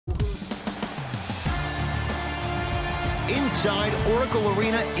inside Oracle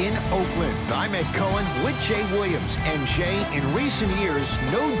Arena in Oakland. I'm Ed Cohen with Jay Williams. And Jay, in recent years,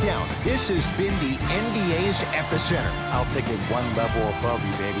 no doubt this has been the NBA's epicenter. I'll take it one level above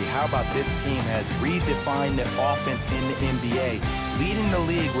you, baby. How about this team has redefined the offense in the NBA, leading the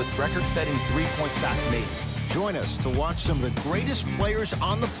league with record-setting three-point shots made. Join us to watch some of the greatest players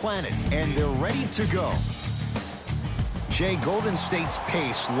on the planet, and they're ready to go. Jay, Golden State's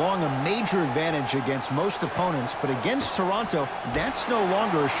pace, long a major advantage against most opponents, but against Toronto, that's no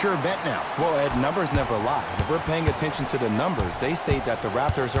longer a sure bet now. Well, Ed, numbers never lie. If we're paying attention to the numbers, they state that the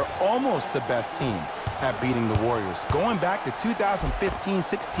Raptors are almost the best team at beating the Warriors. Going back to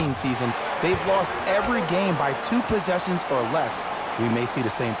 2015-16 season, they've lost every game by 2 possessions or less. We may see the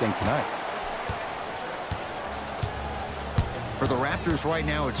same thing tonight. For the Raptors right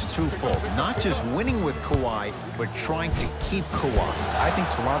now, it's twofold. Not just winning with Kawhi, but trying to keep Kawhi. I think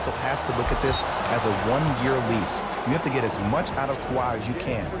Toronto has to look at this as a one-year lease. You have to get as much out of Kawhi as you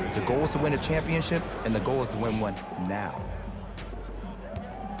can. The goal is to win a championship, and the goal is to win one now.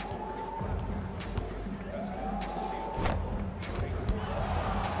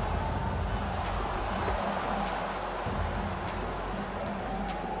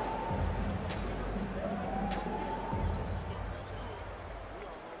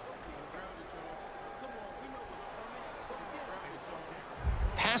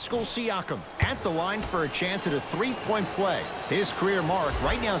 Pascal Siakam at the line for a chance at a three-point play. His career mark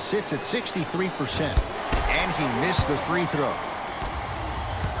right now sits at 63%. And he missed the free throw.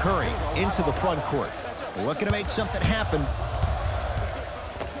 Curry into the front court. Looking to make something happen.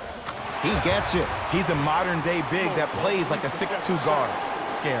 He gets it. He's a modern-day big that plays like a 6'2 guard.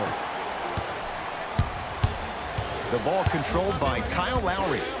 Scary. The ball controlled by Kyle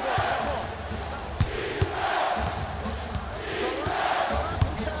Lowry.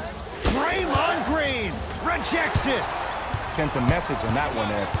 Draymond Green rejects it. Sent a message on that one,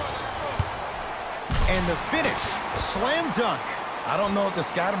 Ed. And the finish, slam dunk. I don't know if the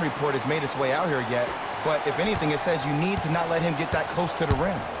scouting report has made its way out here yet, but if anything, it says you need to not let him get that close to the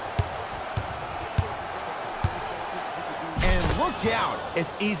rim. And look out.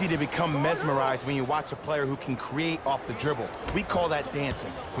 It's easy to become mesmerized when you watch a player who can create off the dribble. We call that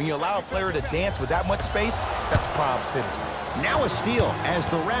dancing. When you allow a player to dance with that much space, that's Prob City. Now a steal as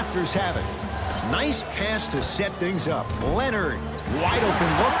the Raptors have it. Nice pass to set things up. Leonard, wide open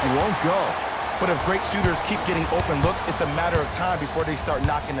look, won't go. But if great shooters keep getting open looks, it's a matter of time before they start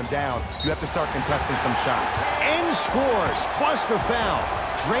knocking them down. You have to start contesting some shots. And scores, plus the foul.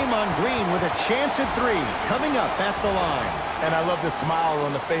 Draymond Green with a chance at 3 coming up at the line. And I love the smile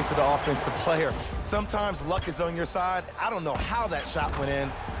on the face of the offensive player. Sometimes luck is on your side. I don't know how that shot went in,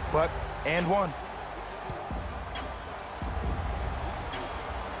 but and one.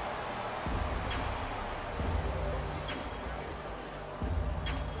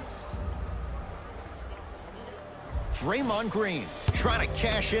 Draymond Green trying to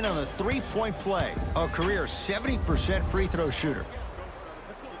cash in on the three-point play. A career 70% free throw shooter.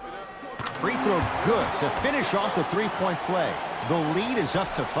 Free throw good to finish off the three-point play. The lead is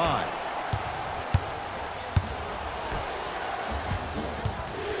up to 5.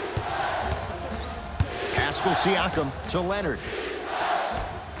 Pascal Siakam to Leonard.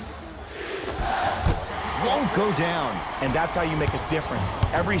 Won't go down. And that's how you make a difference.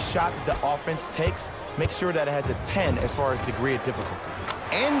 Every shot that the offense takes, make sure that it has a 10 as far as degree of difficulty.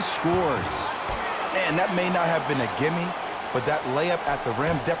 And scores. And that may not have been a gimme, but that layup at the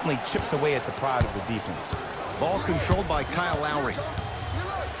rim definitely chips away at the pride of the defense. Ball controlled by Kyle Lowry.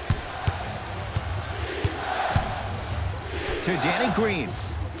 To Danny Green.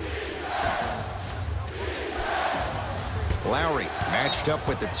 Lowry matched up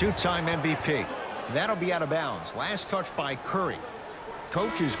with the 2-time MVP. That'll be out of bounds. Last touch by Curry.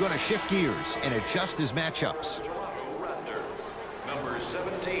 Coach is going to shift gears and adjust his matchups. Raptors, number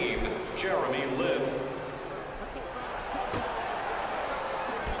 17, Jeremy Lin.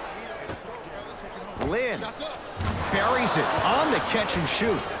 Lin buries it on the catch and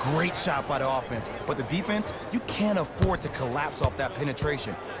shoot. Great shot by the offense, but the defense, you can't afford to collapse off that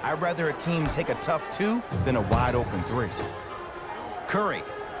penetration. I'd rather a team take a tough 2 than a wide open 3. Curry.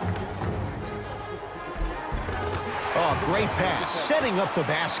 Oh, great pass, setting up the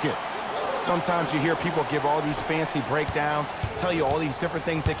basket. Sometimes you hear people give all these fancy breakdowns, tell you all these different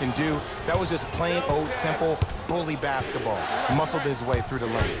things they can do. That was just plain old simple bully basketball. Muscled his way through the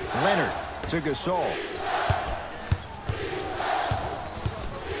lane. Leonard to Gasol.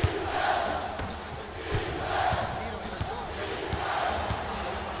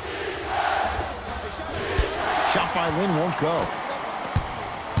 Shot by Lin won't go.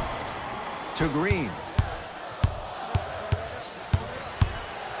 To Green.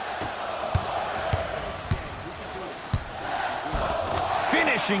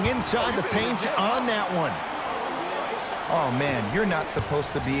 Finishing inside the paint on that one. Oh, man, you're not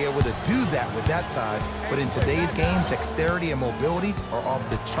supposed to be able to do that with that size, but in today's game, dexterity and mobility are off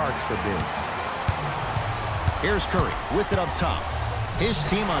the charts for bigs. Here's Curry with it up top. His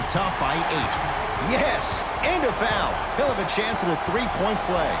team on top by 8. Yes, and a foul. He'll have a chance at a three-point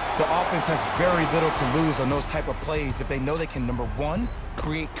play. The offense has very little to lose on those type of plays if they know they can, number one,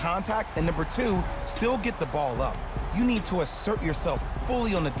 create contact, and number two, still get the ball up. You need to assert yourself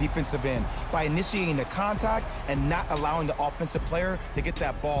fully on the defensive end by initiating the contact and not allowing the offensive player to get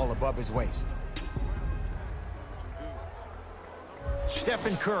that ball above his waist.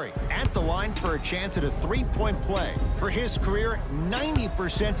 Stephen Curry at the line for a chance at a three-point play. For his career,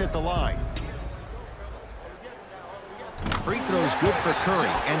 90% at the line. Free throw's good for Curry,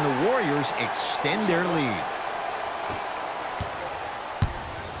 and the Warriors extend their lead.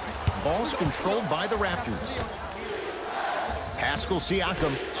 Ball's controlled by the Raptors. Pascal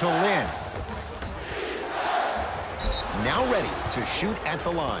Siakam to Lin. Now ready to shoot at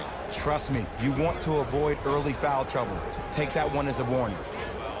the line. Trust me, you want to avoid early foul trouble. Take that one as a warning.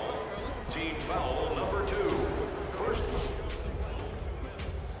 Team foul number 2. First.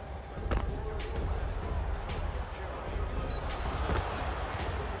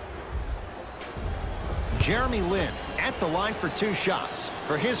 Jeremy Lin at the line for 2 shots.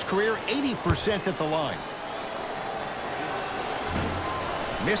 For his career, 80% at the line.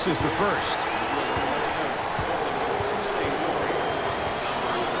 Misses the first.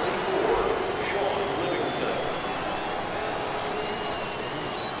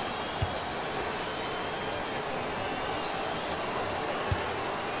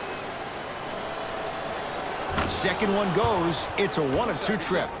 Second one goes. It's a 1 of 2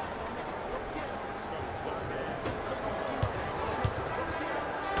 trip.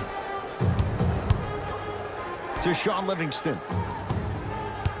 To Sean Livingston.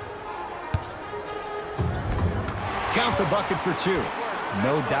 Count the bucket for 2.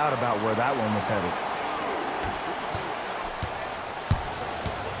 No doubt about where that one was headed.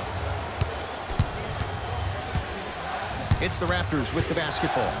 It's the Raptors with the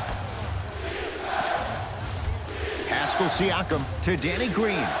basketball. Pascal Siakam to Danny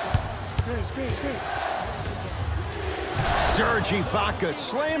Green. Serge Ibaka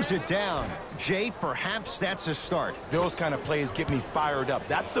slams it down. Jay, perhaps that's a start. Those kind of plays get me fired up.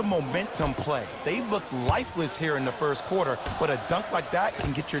 That's a momentum play. They looked lifeless here in the first quarter, but a dunk like that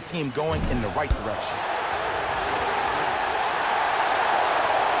can get your team going in the right direction.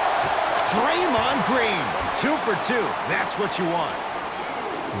 Draymond Green, 2 for 2. That's what you want.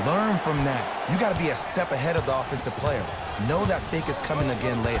 Learn from that. You got to be a step ahead of the offensive player. Know that fake is coming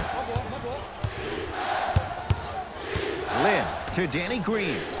again later. Lin to Danny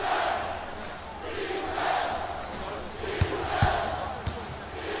Green.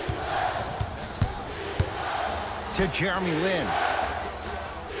 To Jeremy Lin.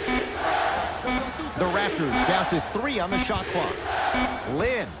 The Raptors down to 3 on the shot clock.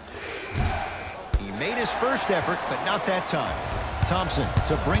 Lin. He made his first effort, but not that time. Thompson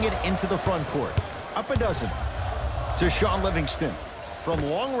to bring it into the front court. Up a dozen. To Sean Livingston. From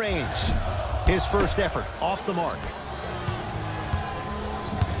long range. His first effort off the mark.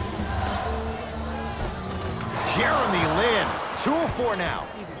 Jeremy Lin. 2 of 4 now.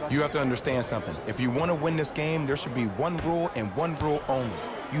 You have to understand something. If you want to win this game, there should be one rule and one rule only.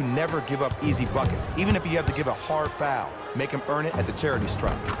 You never give up easy buckets, even if you have to give a hard foul. Make him earn it at the charity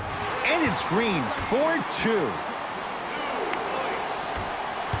stripe. And it's Green, 4-2.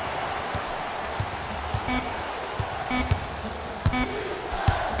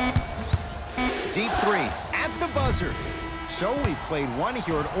 Deep 3 at the buzzer. So we played one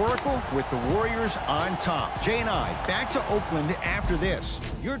here at Oracle with the Warriors on top. Jay and I back to Oakland after this.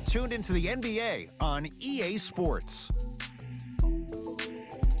 You're tuned into the NBA on EA Sports.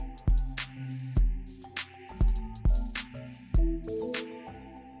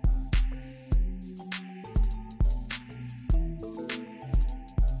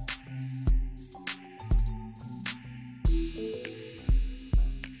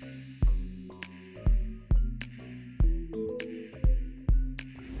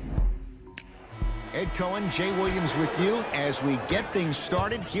 Ed Cohen, Jay Williams with you as we get things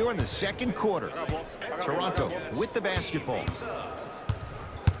started here in the second quarter. Toronto with the basketball.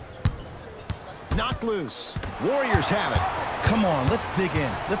 Knocked loose. Warriors have it. Come on, let's dig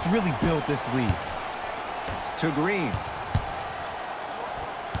in. Let's really build this lead. To Green.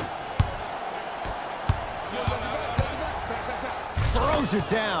 Throws it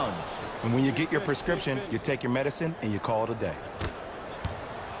down. And when you get your prescription, you take your medicine and you call it a day.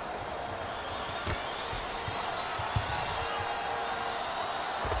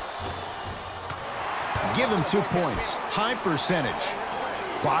 Give him 2 points. High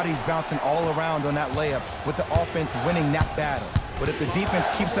percentage. Bodies bouncing all around on that layup with the offense winning that battle. But if the defense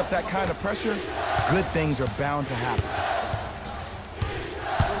keeps up that kind of pressure, good things are bound to happen.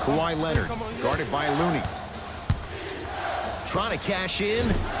 Kawhi Leonard, guarded by Looney. Trying to cash in.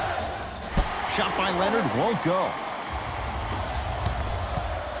 Shot by Leonard, won't go.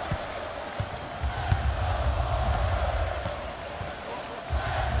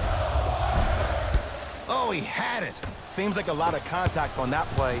 Oh, he had it. Seems like a lot of contact on that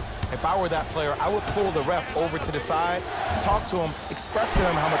play. If I were that player, I would pull the ref over to the side, talk to him, express to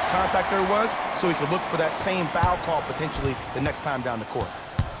him how much contact there was so he could look for that same foul call potentially the next time down the court.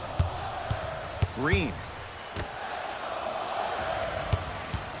 Green.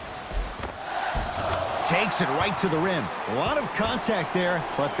 Takes it right to the rim. A lot of contact there,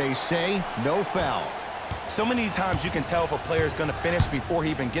 but they say no foul. So many times you can tell if a player is going to finish before he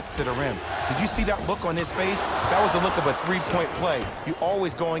even gets to the rim. Did you see that look on his face? That was a look of a three-point play. You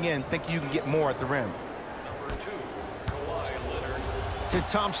always going in thinking you can get more at the rim. Number 2, Kawhi Leonard. To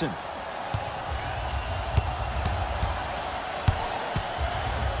Thompson.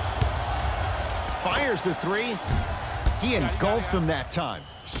 Fires the three. He engulfed him that time.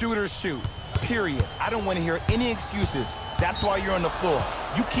 Shooters shoot, period. I don't want to hear any excuses. That's why you're on the floor.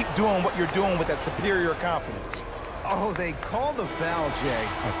 You keep doing what you're doing with that superior confidence. Oh, they called the foul, Jay.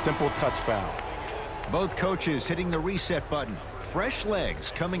 A simple touch foul. Both coaches hitting the reset button. Fresh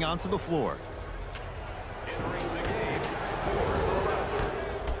legs coming onto the floor. Entering the game for the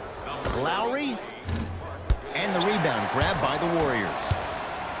Raptors. Lowry. And the rebound grabbed by the Warriors.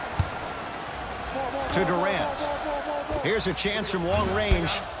 To Durant. Here's a chance from long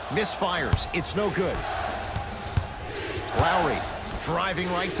range. Misfires. It's no good. Lowry driving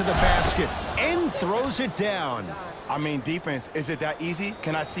right to the basket and throws it down. I mean, defense, is it that easy?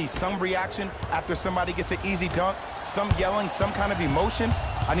 Can I see some reaction after somebody gets an easy dunk? Some yelling, some kind of emotion?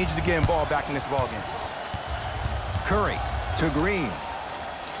 I need you to get involved back in this ballgame. Curry to Green.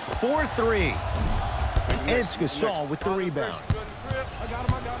 4-3. And it's Gasol with the rebound. I got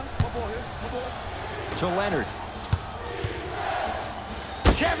him. My ball here. My ball. To Leonard.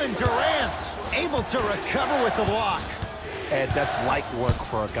 Kevin Durant able to recover with the block. Ed, that's light work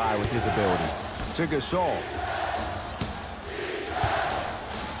for a guy with his ability. To Gasol.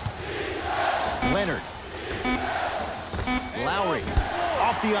 Leonard. Lowry.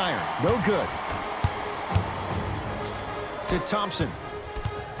 Off the iron. No good. To Thompson.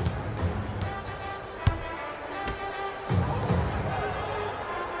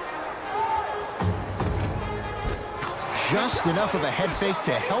 Just enough of a head fake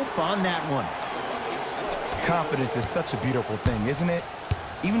to help on that one. Confidence is such a beautiful thing, isn't it?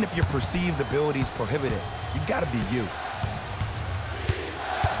 Even if your perceived abilities prohibit it, you gotta be you.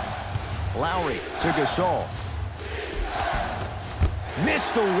 Lowry to Gasol.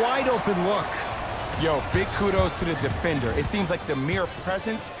 Missed a wide open look. Yo, big kudos to the defender. It seems like the mere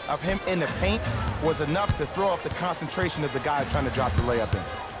presence of him in the paint was enough to throw off the concentration of the guy trying to drop the layup in.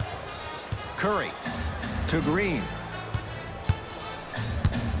 Curry to Green.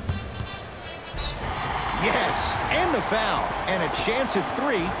 Yes, and the foul, and a chance at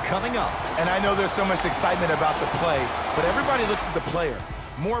 3 coming up. And I know there's so much excitement about the play, but everybody looks at the player.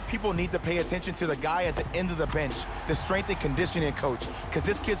 More people need to pay attention to the guy at the end of the bench, the strength and conditioning coach, because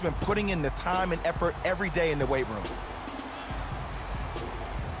this kid's been putting in the time and effort every day in the weight room.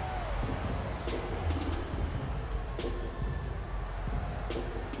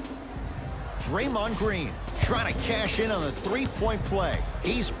 Draymond Green trying to cash in on the three-point play.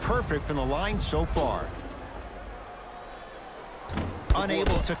 He's perfect from the line so far.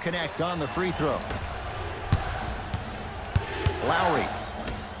 Unable to connect on the free throw. Lowry.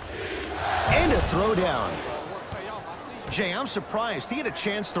 And a throwdown. Jay, I'm surprised he had a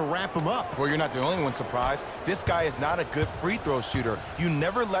chance to wrap him up. Well, you're not the only one surprised. This guy is not a good free throw shooter. You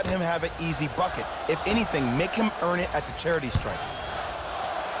never let him have an easy bucket. If anything, make him earn it at the charity stripe.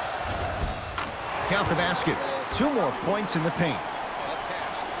 Count the basket. 2 more points in the paint.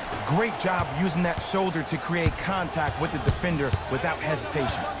 Great job using that shoulder to create contact with the defender without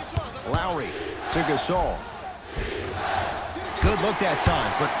hesitation. Lowry to Gasol. Good look that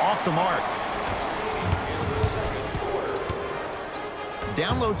time, but off the mark.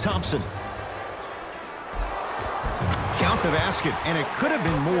 Down low Thompson. Count the basket, and it could have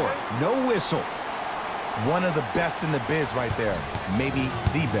been more. No whistle. One of the best in the biz right there. Maybe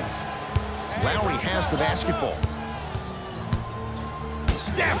the best. Lowry has the basketball.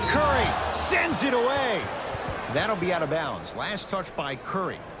 Steph Curry sends it away. That'll be out of bounds. Last touch by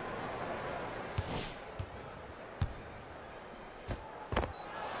Curry.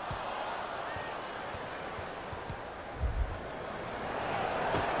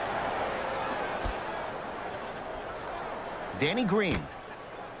 Danny Green.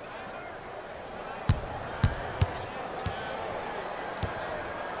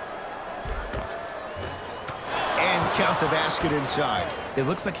 And count the basket inside. It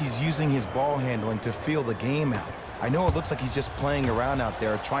looks like he's using his ball handling to feel the game out. I know it looks like he's just playing around out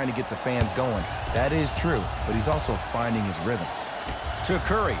there trying to get the fans going. That is true, but he's also finding his rhythm. To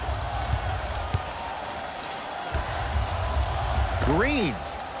Curry. Green.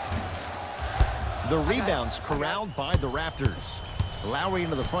 The rebound's corralled by the Raptors. Lowry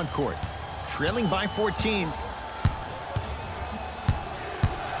into the front court. Trailing by 14.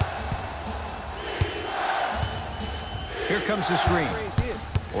 Here comes the screen.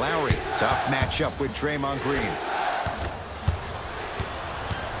 Lowry, tough matchup with Draymond Green.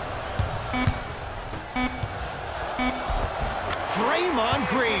 Draymond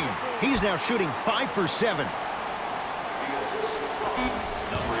Green. He's now shooting 5 for 7.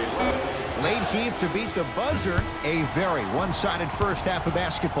 Late heave to beat the buzzer. A very one-sided first half of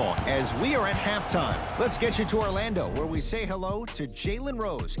basketball as we are at halftime. Let's get you to Orlando, where we say hello to Jalen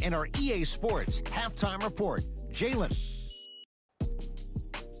Rose in our EA Sports Halftime Report. Jalen.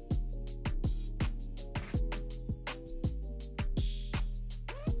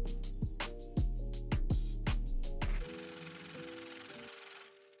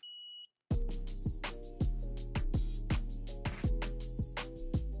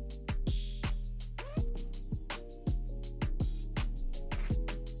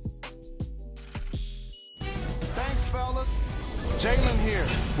 Thanks, fellas. Jalen here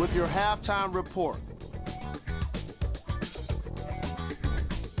with your halftime report.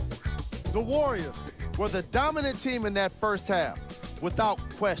 The Warriors were the dominant team in that first half, without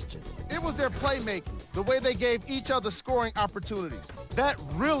question. It was their playmaking, the way they gave each other scoring opportunities. That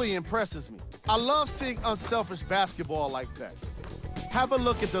really impresses me. I love seeing unselfish basketball like that. Have a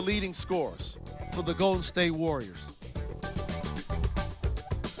look at the leading scorers for the Golden State Warriors.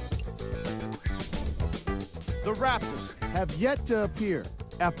 The Raptors have yet to appear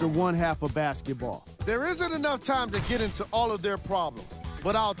after one half of basketball. There isn't enough time to get into all of their problems,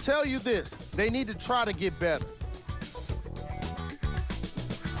 but I'll tell you this, they need to try to get better.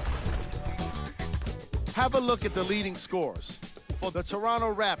 Have a look at the leading scorers for the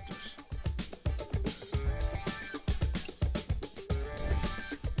Toronto Raptors.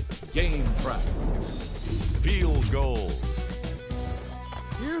 Game track. Field goals.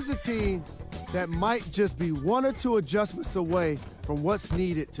 Here's a team that might just be 1 or 2 adjustments away from what's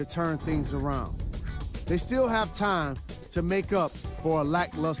needed to turn things around. They still have time to make up for a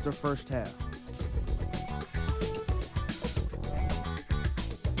lackluster first half.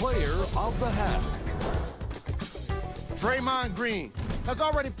 Player of the half. Draymond Green has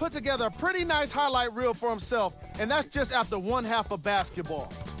already put together a pretty nice highlight reel for himself, and that's just after one half of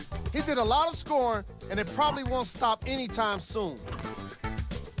basketball. He did a lot of scoring, and it probably won't stop anytime soon.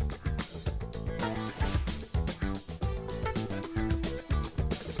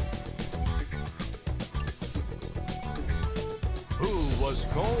 Who was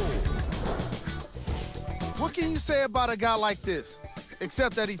cold? What can you say about a guy like this?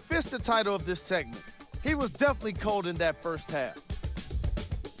 Except that he fits the title of this segment. He was definitely cold in that first half.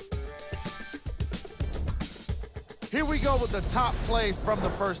 Here we go with the top plays from the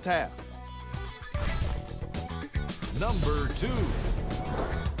first half. Number 2.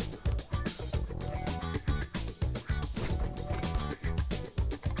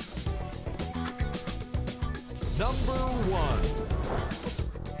 Number 1.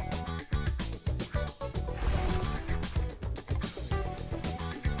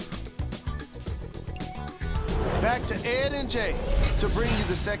 Back to Ed and Jay to bring you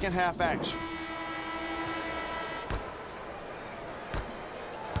the second half action.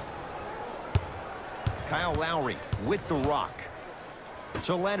 Kyle Lowry with the rock.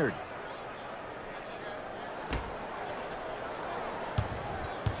 To Leonard.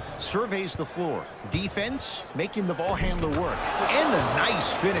 Surveys the floor. Defense making the ball handler work. And a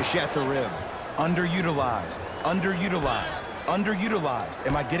nice finish at the rim. Underutilized, underutilized, underutilized.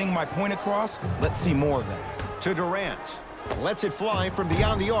 Am I getting my point across? Let's see more of that. To Durant. Lets it fly from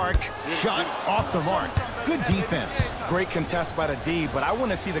beyond the arc. Shot off the mark. Good defense. Great contest by the D, but I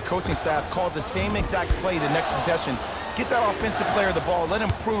want to see the coaching staff call the same exact play the next possession. Get that offensive player the ball. Let him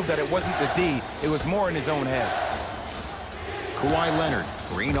prove that it wasn't the D. It was more in his own head. Kawhi Leonard.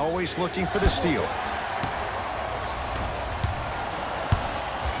 Green always looking for the steal.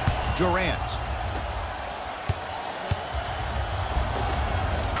 Durant.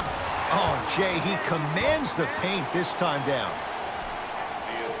 Oh, Jay, he commands the paint this time down.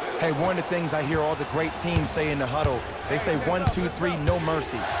 Hey, one of the things I hear all the great teams say in the huddle, they say 1, 2, 3, no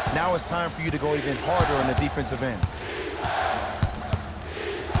mercy. Now it's time for you to go even harder on the defensive end.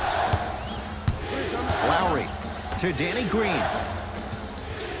 Lowry to Danny Green.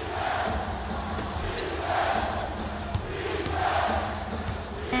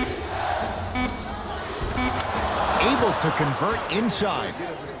 Able to convert inside.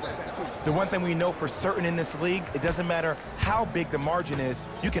 The one thing we know for certain in this league, it doesn't matter how big the margin is,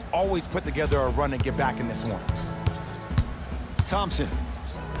 you can always put together a run and get back in this one. Thompson.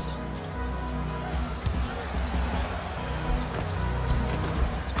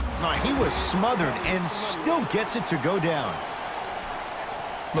 He was smothered and still gets it to go down.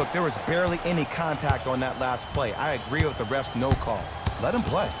 Look, there was barely any contact on that last play. I agree with the ref's no call. Let him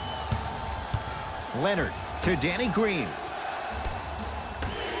play. Leonard to Danny Green.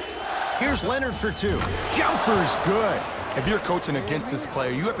 Here's Leonard for two. Jumper's good. If you're coaching against this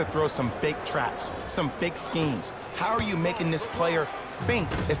player, you have to throw some fake traps, some fake schemes. How are you making this player think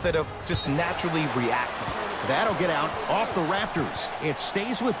instead of just naturally reacting? That'll get out off the Raptors. It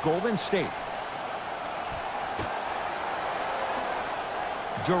stays with Golden State.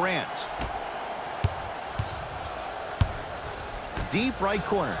 Durant. Deep right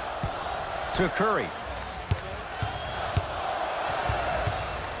corner. To Curry.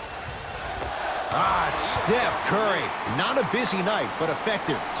 Steph Curry. Not a busy night, but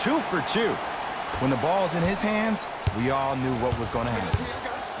effective. 2 for 2. When the ball's in his hands, we all knew what was going to happen.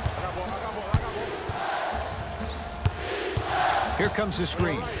 Here comes the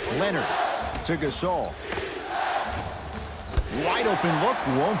screen. Leonard to Gasol. Wide open look,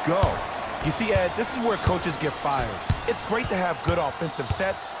 won't go. You see, Ed, this is where coaches get fired. It's great to have good offensive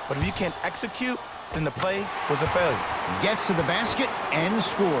sets, but if you can't execute, then the play was a failure. Gets to the basket and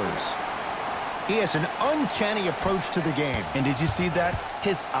scores. He has an uncanny approach to the game. And did you see that?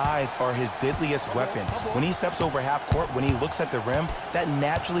 His eyes are his deadliest weapon. When he steps over half court, when he looks at the rim, that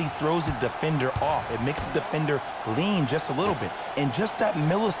naturally throws the defender off. It makes the defender lean just a little bit. And just that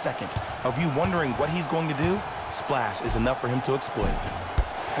millisecond of you wondering what he's going to do, splash is enough for him to exploit.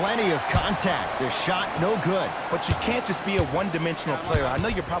 Plenty of contact. The shot no good. But you can't just be a one-dimensional player. I know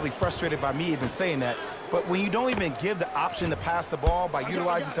you're probably frustrated by me even saying that, but when you don't even give the option to pass the ball by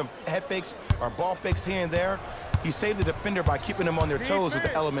utilizing some head fakes or ball fakes here and there, you save the defender by keeping them on their toes with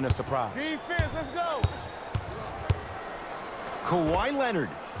the element of surprise. Defense, let's go. Kawhi Leonard.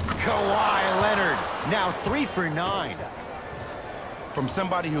 Kawhi Leonard. Now 3 for 9. From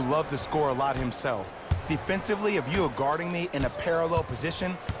somebody who loved to score a lot himself, defensively, if you are guarding me in a parallel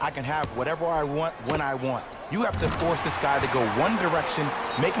position, I can have whatever I want when I want. You have to force this guy to go one direction,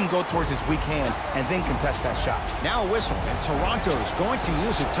 make him go towards his weak hand, and then contest that shot. Now a whistle, and Toronto's going to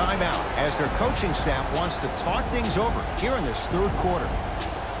use a timeout as their coaching staff wants to talk things over here in this third quarter.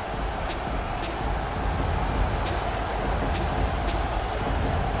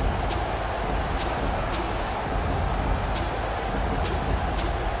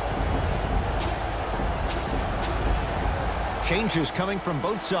 Changes coming from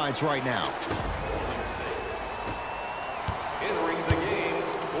both sides right now. Entering the game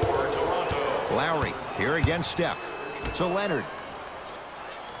for Toronto. Lowry here against Steph. To Leonard.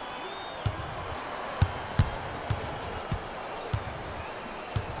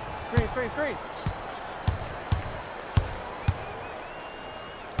 Screen.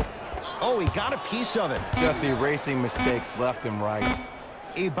 Oh, he got a piece of it. Just erasing mistakes left and right.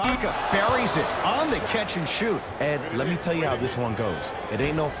 Ibaka buries it on the catch and shoot. Ed, let me tell you how this one goes. It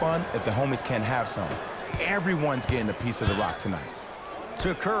ain't no fun if the homies can't have some. Everyone's getting a piece of the rock tonight.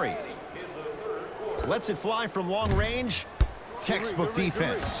 To Curry. Lets it fly from long range. Textbook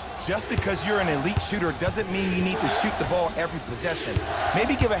defense. Just because you're an elite shooter doesn't mean you need to shoot the ball every possession.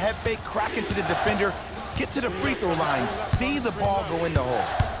 Maybe give a head fake, crack into the defender, get to the free throw line, see the ball go in the hole.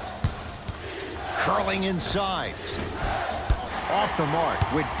 Curling inside. Off the mark.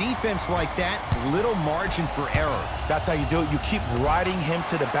 With defense like that, little margin for error. That's how you do it. You keep riding him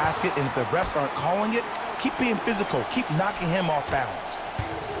to the basket, and if the refs aren't calling it, keep being physical. Keep knocking him off balance.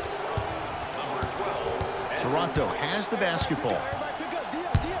 Toronto has the basketball.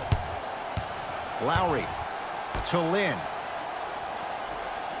 Lowry to Lynn.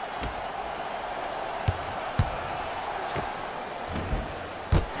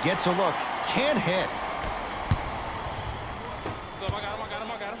 Gets a look. Can't hit.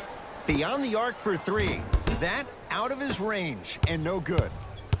 I got him. Beyond the arc for 3. That out of his range and no good.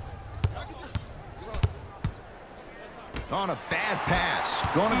 On a bad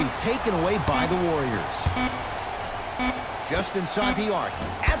pass. Going to be taken away by the Warriors. Just inside the arc.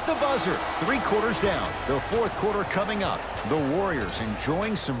 At the buzzer. 3 quarters down. The fourth quarter coming up. The Warriors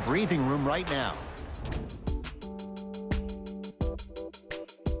enjoying some breathing room right now.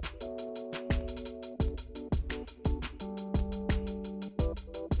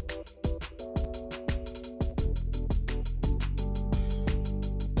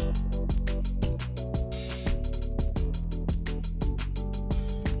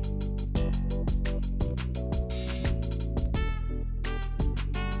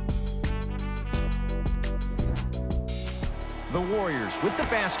 The Warriors with the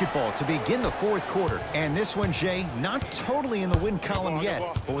basketball to begin the fourth quarter. And this one, Jay, not totally in the win column yet,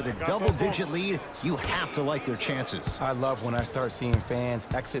 but with a double-digit lead, you have to like their chances. I love when I start seeing fans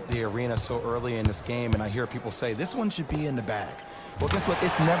exit the arena so early in this game, and I hear people say, this one should be in the bag. Well, guess what?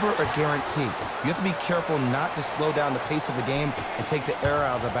 It's never a guarantee. You have to be careful not to slow down the pace of the game and take the air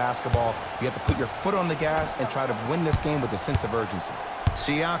out of the basketball. You have to put your foot on the gas and try to win this game with a sense of urgency.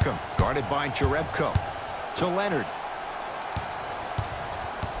 Siakam, guarded by Jerebko. To Leonard.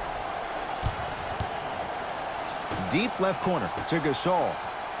 Deep left corner to Gasol.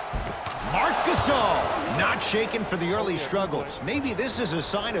 Marc Gasol, not shaken for the early struggles. Maybe this is a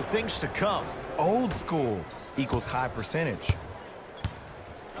sign of things to come. Old school equals high percentage.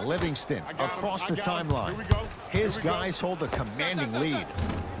 Livingston across the timeline. His guys hold a commanding lead.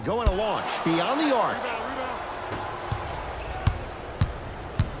 Going to launch beyond the arc.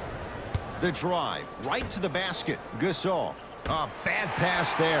 The drive right to the basket. Gasol. A bad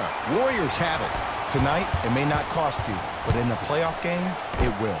pass there. Warriors have it. Tonight, it may not cost you, but in a playoff game,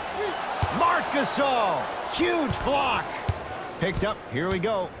 it will. Marc Gasol. Huge block. Picked up. Here we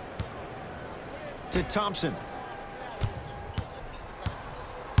go. To Thompson.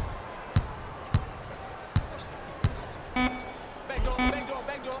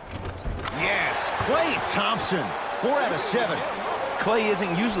 Yes, Klay Thompson. 4 out of 7. Klay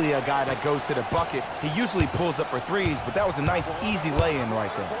isn't usually a guy that goes to the bucket. He usually pulls up for threes, but that was a nice, easy lay-in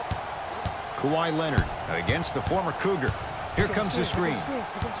right there. Kawhi Leonard against the former Cougar. Here comes the screen.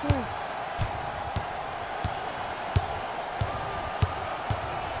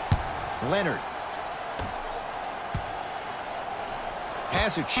 Leonard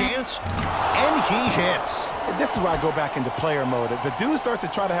has a chance, and he hits. This is where I go back into player mode. If the dude starts to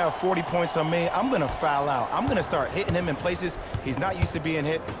try to have 40 points on me, I'm going to foul out. I'm going to start hitting him in places he's not used to being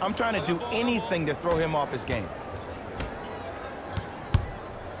hit. I'm trying to do anything to throw him off his game.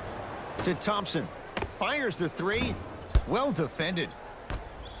 To Thompson. Fires the three. Well defended.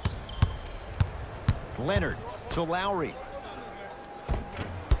 Leonard to Lowry.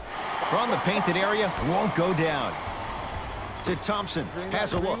 From the painted area, won't go down. To Thompson.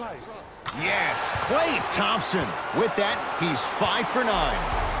 Has a look. Yes, Klay Thompson. With that, he's 5 for 9.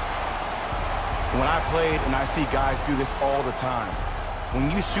 When I played, and I see guys do this all the time, when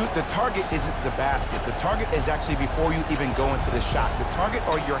you shoot, the target isn't the basket. The target is actually before you even go into the shot. The target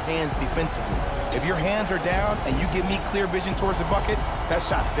are your hands defensively. If your hands are down and you give me clear vision towards the bucket, that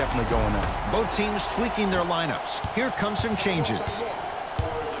shot's definitely going up. Both teams tweaking their lineups. Here comes some changes.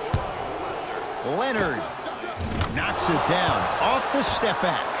 Leonard knocks it down off the step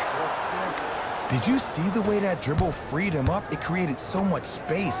back. Did you see the way that dribble freed him up? It created so much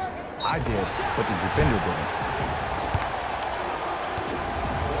space. I did, but the defender didn't.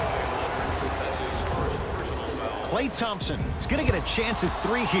 Klay Thompson is going to get a chance at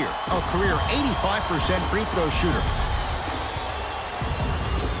 3 here. A career 85% free throw shooter.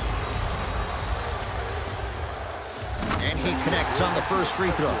 And he connects on the first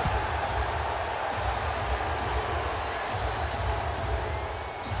free throw.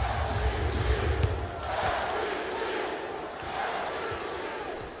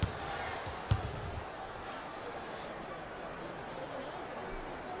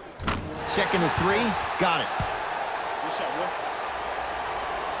 Second to 3, got it. Good shot, boy.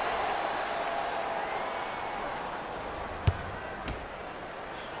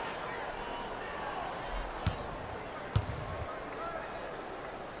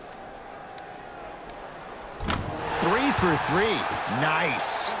 Three for 3.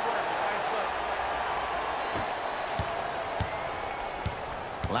 Nice.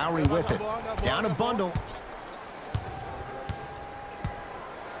 Lowry with it. Down a bundle.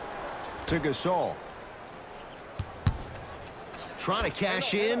 To Gasol. Trying to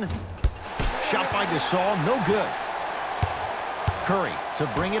cash in. Shot by Gasol, no good. Curry to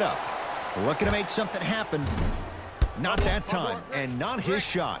bring it up. Looking to make something happen. Not that time, and not his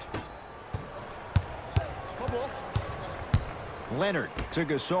shot. Leonard to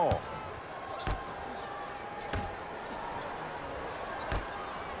Gasol.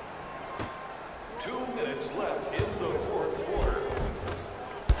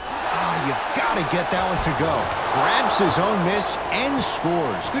 You've got to get that one to go. Grabs his own miss and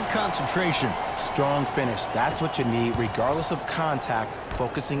scores. Good concentration. Strong finish. That's what you need, regardless of contact,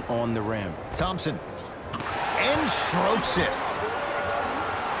 focusing on the rim. Thompson. And strokes it.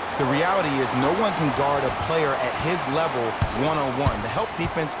 The reality is no one can guard a player at his level one-on-one. The help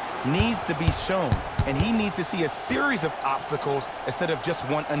defense needs to be shown, and he needs to see a series of obstacles instead of just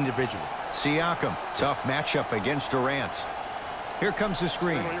one individual. Siakam. Tough matchup against Durant. Here comes the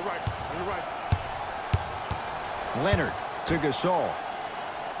screen. Leonard To Gasol.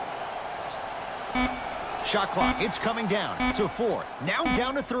 Shot clock, it's coming down to 4. Now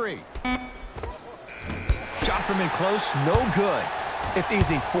down to 3. Shot from in close, no good. It's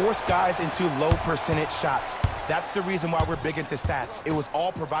easy. Force guys into low percentage shots. That's the reason why we're big into stats. It was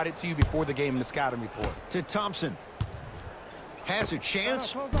all provided to you before the game in the scouting report. To Thompson. Has a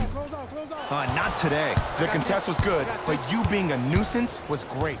chance. Close out. Not today. The contest was good, but you being a nuisance was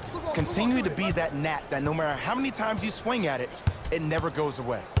great. Continue to be that gnat that no matter how many times you swing at it, it never goes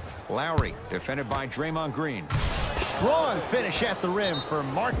away. Lowry, defended by Draymond Green. Strong finish at the rim for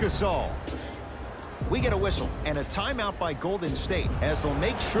Marc Gasol. We get a whistle and a timeout by Golden State as they'll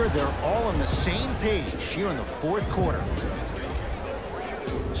make sure they're all on the same page here in the fourth quarter.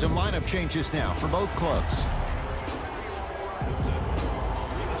 Some lineup changes now for both clubs.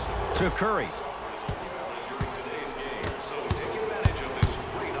 To Curry.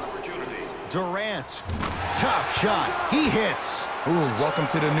 Durant. Tough shot. He hits. Ooh, welcome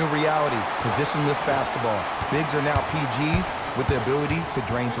to the new reality. Positionless basketball. Bigs are now PGs with the ability to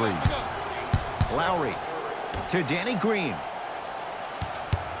drain threes. Lowry to Danny Green.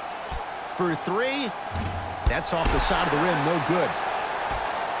 For 3. That's off the side of the rim. No good.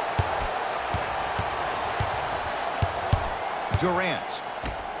 Durant.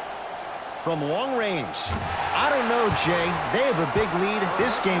 From long range. I don't know, Jay. They have a big lead.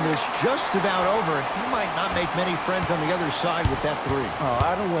 This game is just about over. He might not make many friends on the other side with that 3. Oh,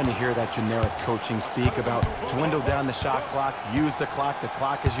 I don't want to hear that generic coaching speak about dwindle down the shot clock, use the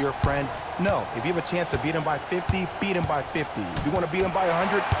clock is your friend. No, if you have a chance to beat him by 50, beat him by 50. If you want to beat him by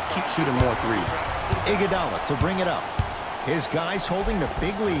 100, keep shooting more threes. Iguodala to bring it up. His guys holding the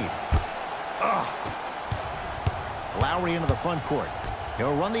big lead. Lowry into the front court.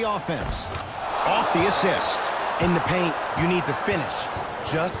 He'll run the offense. Off the assist. In the paint, you need to finish.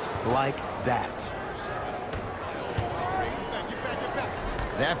 Just like that.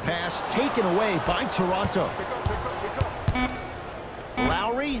 That pass taken away by Toronto.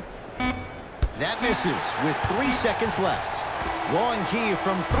 Lowry. That misses with 3 seconds left. Long key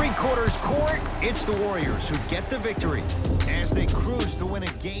from 3/4 court. It's the Warriors who get the victory as they cruise to win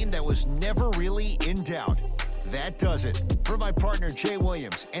a game that was never really in doubt. That does it. For my partner, Jay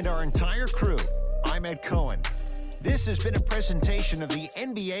Williams, and our entire crew, I'm Ed Cohen. This has been a presentation of the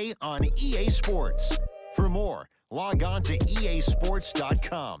NBA on EA Sports. For more, log on to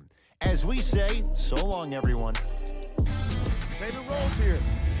easports.com. As we say, so long, everyone. Jalen Rose here,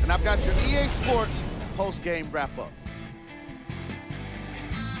 and I've got your EA Sports post-game wrap-up.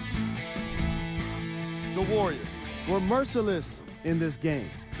 The Warriors were merciless in this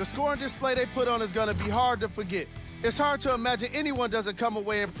game. The scoring display they put on is going to be hard to forget. It's hard to imagine anyone doesn't come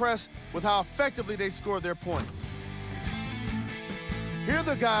away impressed with how effectively they score their points. Here are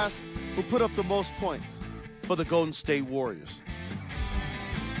the guys who put up the most points for the Golden State Warriors.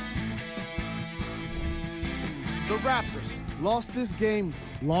 The Raptors lost this game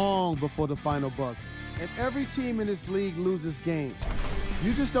long before the final buzzer. And every team in this league loses games.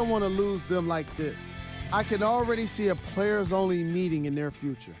 You just don't want to lose them like this. I can already see a players-only meeting in their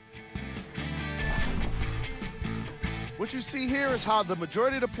future. What you see here is how the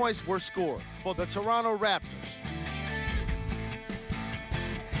majority of the points were scored for the Toronto Raptors.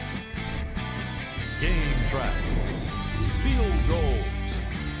 Game track. Field goals.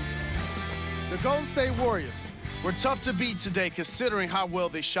 The Golden State Warriors were tough to beat today considering how well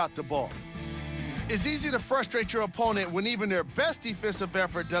they shot the ball. It's easy to frustrate your opponent when even their best defensive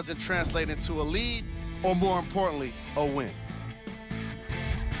effort doesn't translate into a lead, or more importantly, a win.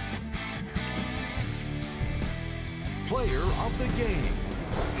 Player of the game.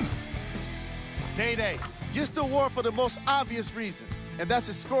 Day-Day gets the award for the most obvious reason, and that's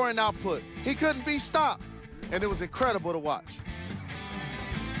his scoring output. He couldn't be stopped, and it was incredible to watch.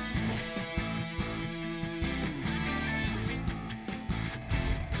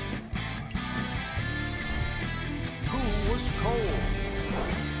 Who was cold?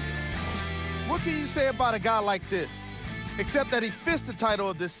 What can you say about a guy like this, except that he fits the title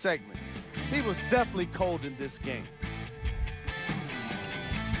of this segment? He was definitely cold in this game.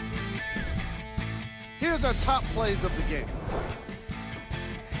 Here's our top plays of the game.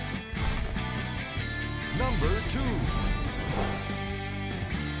 Number 2.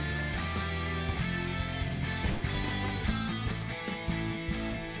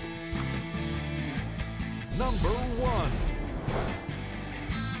 Number 1.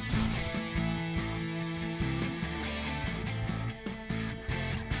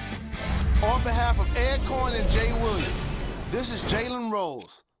 On behalf of Ed Cohen and Jay Williams, this is Jalen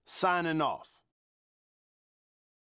Rose signing off.